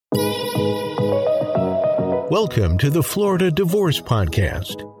Welcome to the Florida Divorce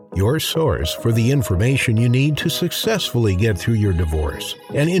Podcast, your source for the information you need to successfully get through your divorce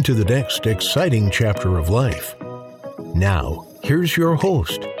and into the next exciting chapter of life. Now, here's your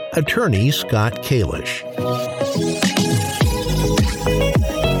host, Attorney Scott Kalish.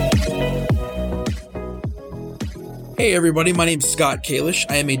 Hey everybody, my name is Scott Kalish.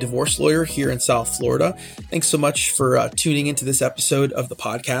 I am a divorce lawyer here in South Florida. Thanks so much for tuning into this episode of the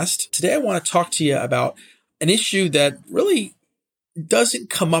podcast. Today I want to talk to you about an issue that really doesn't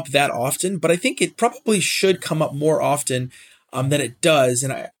come up that often, but I think it probably should come up more often than it does.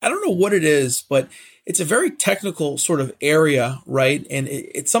 And I don't know what it is, but it's a very technical sort of area, right? And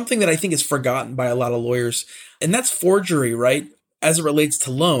it's something that I think is forgotten by a lot of lawyers, and that's forgery, right? As it relates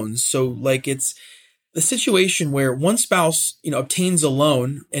to loans. So like it's the situation where one spouse, obtains a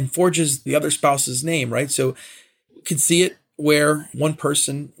loan and forges the other spouse's name, right? So you can see it where one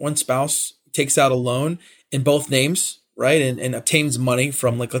spouse takes out a loan in both names, right? And obtains money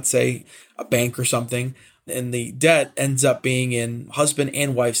from, like, let's say a bank or something. And the debt ends up being in husband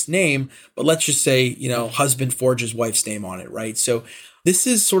and wife's name. But let's just say, husband forges wife's name on it, right? So this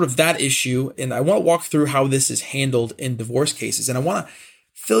is sort of that issue. And I want to walk through how this is handled in divorce cases. And I want to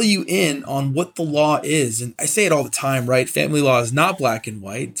fill you in on what the law is. And I say it all the time, right? Family law is not black and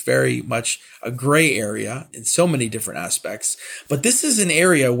white. It's very much a gray area in so many different aspects. But this is an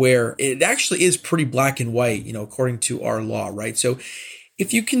area where it actually is pretty black and white, according to our law, right? So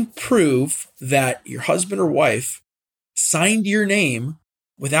if you can prove that your husband or wife signed your name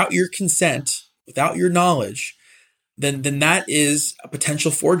without your consent, without your knowledge, then that is a potential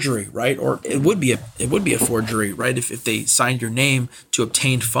forgery, right? Or it would be a forgery, right? If they signed your name to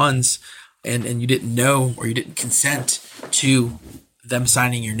obtain funds and you didn't know or you didn't consent to them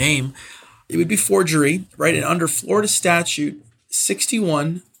signing your name, it would be forgery, right? And under Florida statute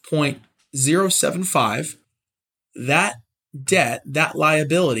 61.075, that debt, that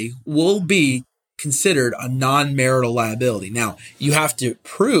liability will be considered a non-marital liability. Now, you have to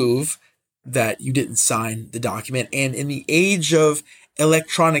prove that you didn't sign the document. And in the age of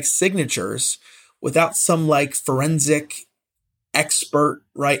electronic signatures, without some like forensic expert,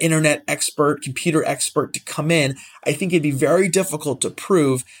 right, internet expert, computer expert to come in, I think it'd be very difficult to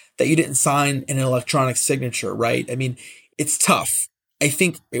prove that you didn't sign an electronic signature, right? I mean, it's tough. I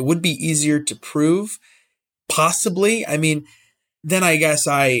think it would be easier to prove, possibly. I mean, then I guess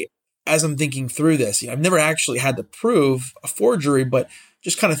as I'm thinking through this, I've never actually had to prove a forgery, but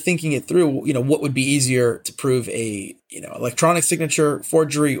just kind of thinking it through, what would be easier to prove, a, electronic signature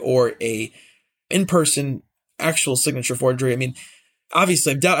forgery or a in-person actual signature forgery. I mean,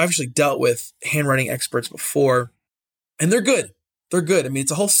 obviously I've actually dealt with handwriting experts before, and they're good. They're good. I mean,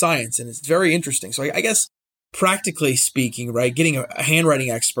 it's a whole science and it's very interesting. So I guess practically speaking, right, getting a handwriting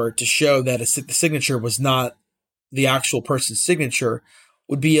expert to show that the signature was not the actual person's signature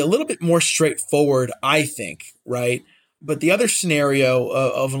would be a little bit more straightforward, I think, right? But the other scenario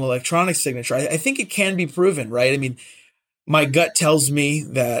of an electronic signature, I think it can be proven, right? I mean, my gut tells me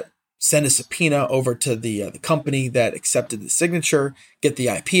that send a subpoena over to the company that accepted the signature, get the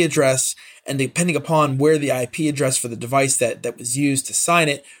IP address, and depending upon where the IP address for the device that was used to sign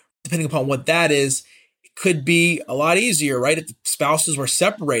it, depending upon what that is, it could be a lot easier, right? If the spouses were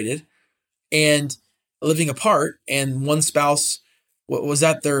separated and living apart, and one spouse was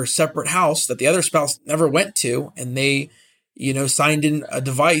at their separate house that the other spouse never went to, and they, signed in a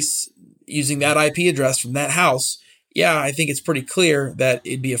device using that IP address from that house. Yeah, I think it's pretty clear that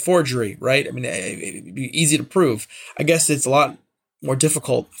it'd be a forgery, right? I mean, it'd be easy to prove. I guess it's a lot more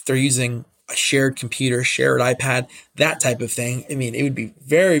difficult if they're using a shared computer, shared iPad, that type of thing. I mean, it would be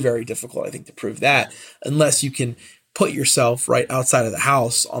very, very difficult, I think, to prove that, unless you can put yourself right outside of the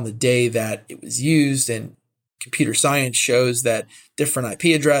house on the day that it was used, and computer science shows that different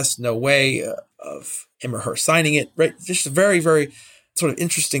IP address, no way of him or her signing it, right? Just a very, very sort of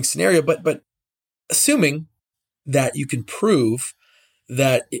interesting scenario. But assuming that you can prove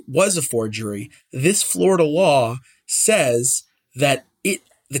that it was a forgery, this Florida law says that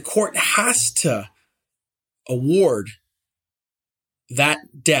the court has to award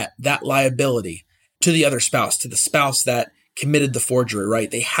that debt, that liability to the other spouse, to the spouse that committed the forgery, right?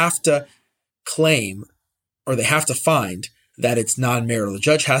 They have to claim, or they have to find that it's non-marital. The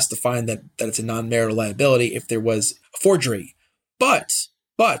judge has to find that it's a non-marital liability if there was a forgery. But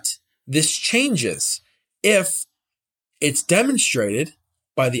this changes if it's demonstrated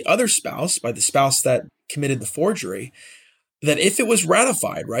by the other spouse, by the spouse that committed the forgery, that if it was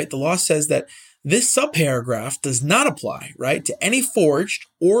ratified, right, the law says that this subparagraph does not apply, right, to any forged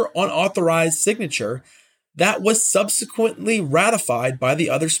or unauthorized signature that was subsequently ratified by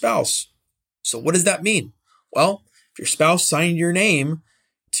the other spouse. So what does that mean? Well, if your spouse signed your name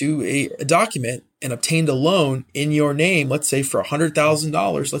to a document and obtained a loan in your name, let's say for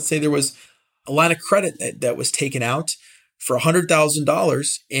 $100,000, let's say there was a line of credit that was taken out for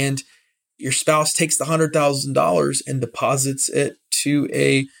 $100,000, and your spouse takes the $100,000 and deposits it to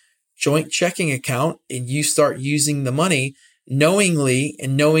a joint checking account, and you start using the money knowingly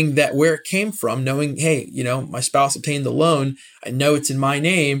and knowing that where it came from, knowing, hey, my spouse obtained the loan. I know it's in my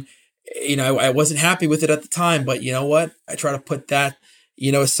name. I wasn't happy with it at the time, but you know what? I try to put that,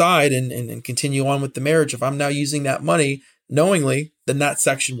 aside and continue on with the marriage. If I'm now using that money knowingly, then that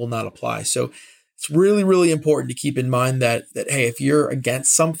section will not apply. So it's really, really important to keep in mind that hey, if you're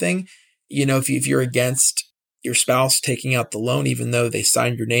against something, if you're against your spouse taking out the loan, even though they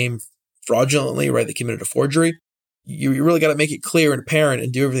signed your name fraudulently, right? They committed a forgery. You really got to make it clear and apparent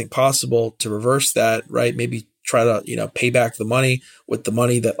and do everything possible to reverse that, right? Maybe try to, pay back the money with the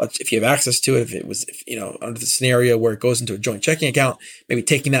money that, if you have access to it, if under the scenario where it goes into a joint checking account, maybe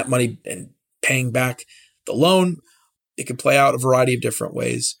taking that money and paying back the loan. It can play out a variety of different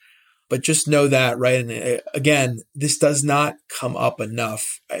ways, but just know that, right? And again, this does not come up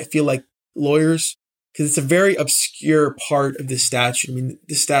enough. I feel like lawyers, because it's a very obscure part of this statute. I mean,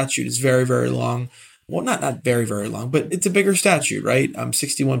 this statute is very, very long. Well, not very, very long, but it's a bigger statute, right?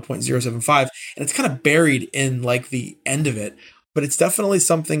 61.075. And it's kind of buried in like the end of it. But it's definitely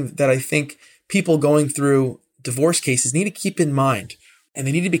something that I think people going through divorce cases need to keep in mind. And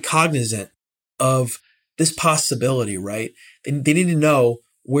they need to be cognizant of this possibility, right? They need to know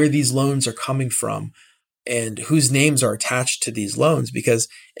where these loans are coming from and whose names are attached to these loans. Because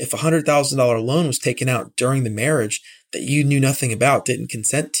if a $100,000 loan was taken out during the marriage that you knew nothing about, didn't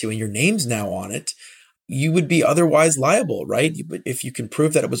consent to, and your name's now on it, you would be otherwise liable, right? But if you can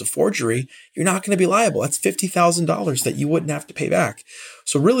prove that it was a forgery, you're not going to be liable. That's $50,000 that you wouldn't have to pay back.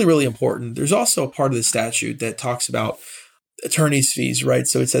 So really, really important. There's also a part of the statute that talks about attorney's fees, right?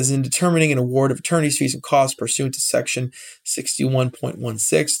 So it says, in determining an award of attorney's fees and costs pursuant to section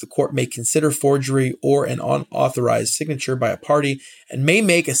 61.16, the court may consider forgery or an unauthorized signature by a party and may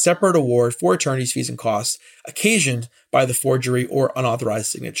make a separate award for attorney's fees and costs occasioned by the forgery or unauthorized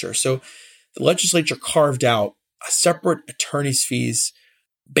signature. So the legislature carved out a separate attorney's fees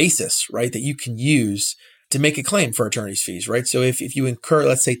basis, right, that you can use to make a claim for attorney's fees, right? So if you incur,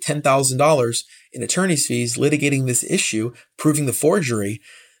 let's say, $10,000 in attorney's fees litigating this issue, proving the forgery,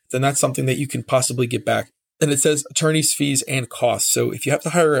 then that's something that you can possibly get back. And it says attorney's fees and costs. So if you have to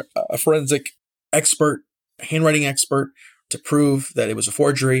hire a forensic expert, a handwriting expert to prove that it was a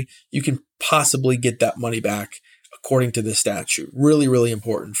forgery, you can possibly get that money back according to this statute. Really, really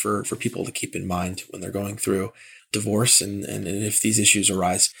important for people to keep in mind when they're going through divorce and if these issues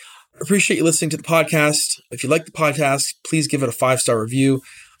arise. Appreciate you listening to the podcast. If you like the podcast, please give it a 5-star review.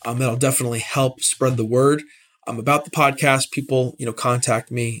 That'll definitely help spread the word about the podcast. People, contact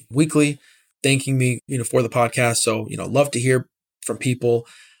me weekly, thanking me, for the podcast. So, love to hear from people.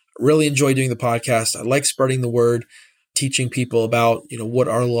 Really enjoy doing the podcast. I like spreading the word, teaching people about, what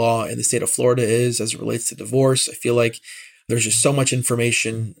our law in the state of Florida is as it relates to divorce. I feel like there's just so much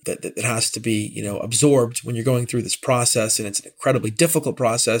information that has to be, absorbed when you're going through this process, and it's an incredibly difficult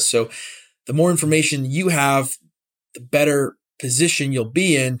process. So the more information you have, the better position you'll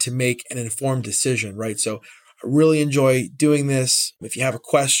be in to make an informed decision, right? So I really enjoy doing this. If you have a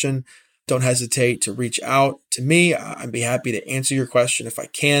question, don't hesitate to reach out to me. I'd be happy to answer your question if I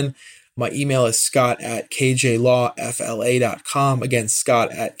can. My email is scott@kjlawfla.com. Again,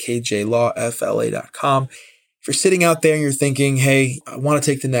 scott@kjlawfla.com. If you're sitting out there and you're thinking, hey, I want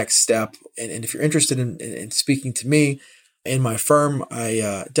to take the next step, and if you're interested in speaking to me and my firm,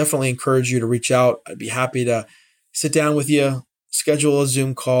 I definitely encourage you to reach out. I'd be happy to sit down with you, schedule a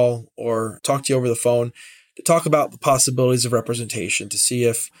Zoom call, or talk to you over the phone to talk about the possibilities of representation, to see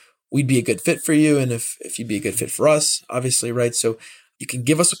if we'd be a good fit for you and if you'd be a good fit for us, obviously, right? So you can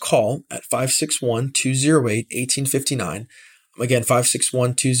give us a call at 561-208-1859. Again,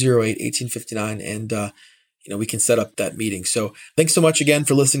 561-208-1859, and we can set up that meeting. So thanks so much again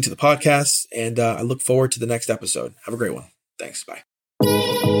for listening to the podcast, and I look forward to the next episode. Have a great one. Thanks. Bye.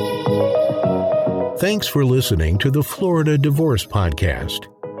 Thanks for listening to the Florida Divorce Podcast.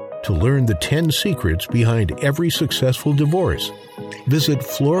 To learn the 10 secrets behind every successful divorce, visit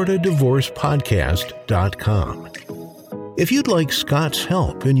floridadivorcepodcast.com. If you'd like Scott's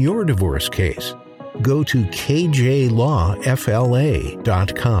help in your divorce case, go to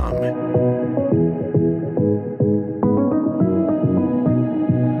kjlawfla.com.